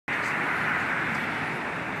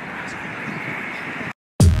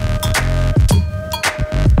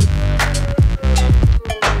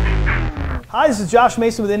Hi, this is Josh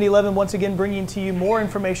Mason with Indy 11, once again bringing to you more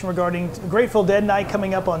information regarding Grateful Dead Night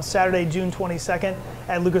coming up on Saturday, June 22nd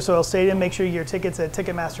at Lucas Oil Stadium. Make sure you get your tickets at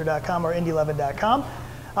Ticketmaster.com or Indy11.com.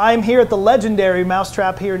 I'm here at the legendary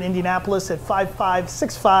Mousetrap here in Indianapolis at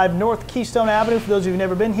 5565 North Keystone Avenue. For those of you who've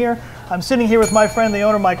never been here, I'm sitting here with my friend, the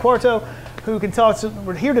owner, Mike Quarto, who can talk.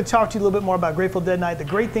 We're here to talk to you a little bit more about Grateful Dead Night, the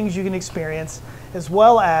great things you can experience, as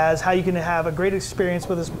well as how you can have a great experience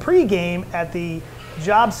with us pre-game at the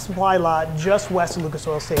Job Supply Lot just west of Lucas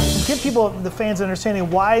Oil Stadium. Give people, the fans, an understanding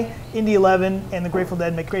why Indy 11 and the Grateful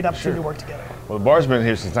Dead make great opportunity to work together. Well, the bar's been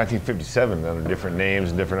here since 1957 under different names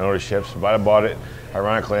and different ownerships, but I bought it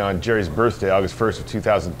ironically on Jerry's birthday, August 1st of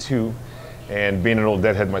 2002, and being an old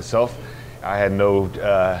Deadhead myself, I had no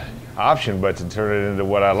option but to turn it into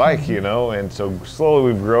what I like, you know, and so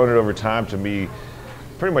slowly we've grown it over time to be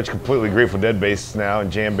pretty much completely Grateful Dead based now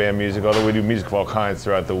and jam band music, although we do music of all kinds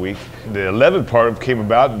throughout the week. The 11th part came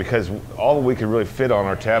about because all we could really fit on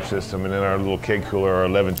our tap system and in our little keg cooler are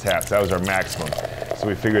 11 taps. That was our maximum. So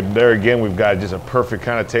we figured there again we've got just a perfect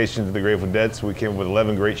connotation to the Grateful Dead, so we came up with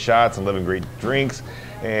 11 great shots, 11 great drinks,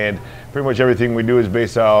 and pretty much everything we do is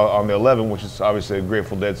based on the 11, which is obviously a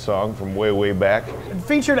Grateful Dead song from way, way back.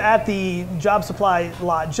 Featured at the Job Supply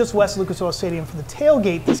Lot just west of Lucas Oil Stadium for the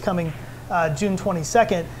tailgate this coming June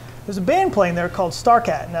 22nd, there's a band playing there called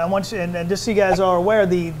Starcat. Now, and just so you guys are aware,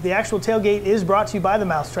 the actual tailgate is brought to you by the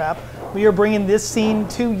Mousetrap. We are bringing this scene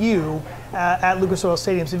to you at Lucas Oil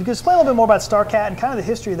Stadium. So if you could explain a little bit more about Starcat and kind of the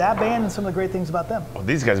history of that band and some of the great things about them. Well,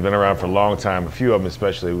 these guys have been around for a long time, a few of them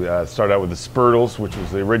especially. We started out with the Spurtles, which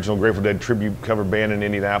was the original Grateful Dead tribute cover band in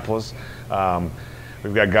Indianapolis.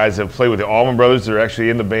 We've got guys that have played with the Allman Brothers that are actually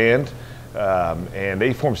in the band. And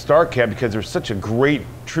they formed Starcat because they're such a great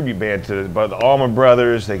tribute band to the Allman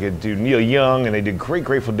Brothers. They could do Neil Young, and they did great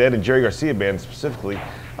Grateful Dead and Jerry Garcia band specifically.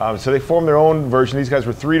 So they formed their own version. These guys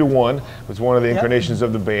were 3 to 1. Was one of the incarnations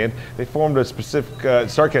of the band. They formed a specific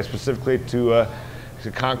Starcat specifically to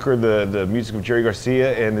conquer the music of Jerry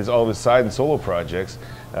Garcia and all of his side and solo projects.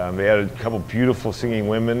 They had a couple beautiful singing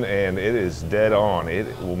women, and it is dead on. It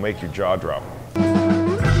will make your jaw drop.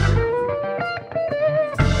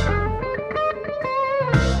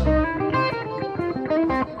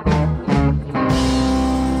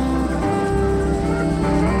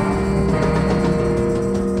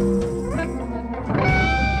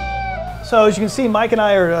 So as you can see, Mike and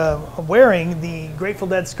I are wearing the Grateful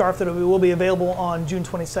Dead scarf that will be available on June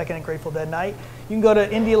 22nd at Grateful Dead Night. You can go to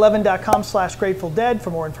Indy11.com/Grateful Dead for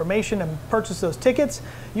more information and purchase those tickets.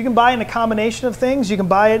 You can buy in a combination of things. You can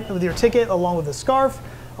buy it with your ticket along with the scarf,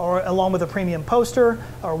 or along with a premium poster,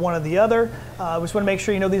 or one or the other. We just want to make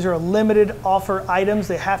sure you know these are limited offer items.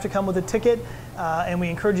 They have to come with a ticket, and we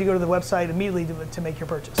encourage you to go to the website immediately to make your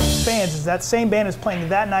purchase. Fans, that same band is playing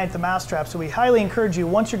that night at the Mousetrap, so we highly encourage you,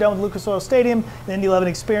 once you're done with Lucas Oil Stadium, the Indy 11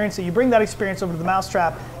 experience, that you bring that experience over to the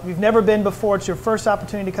Mousetrap. If you've never been before, it's your first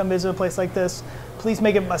opportunity to come visit a place like this, please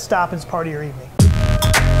make it a stop as part of your evening.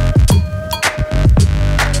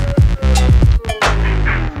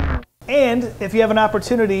 And if you have an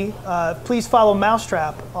opportunity, please follow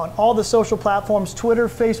Mousetrap on all the social platforms, Twitter,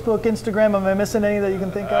 Facebook, Instagram. Am I missing any that you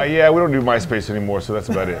can think of? Yeah, we don't do MySpace anymore, so that's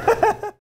about it.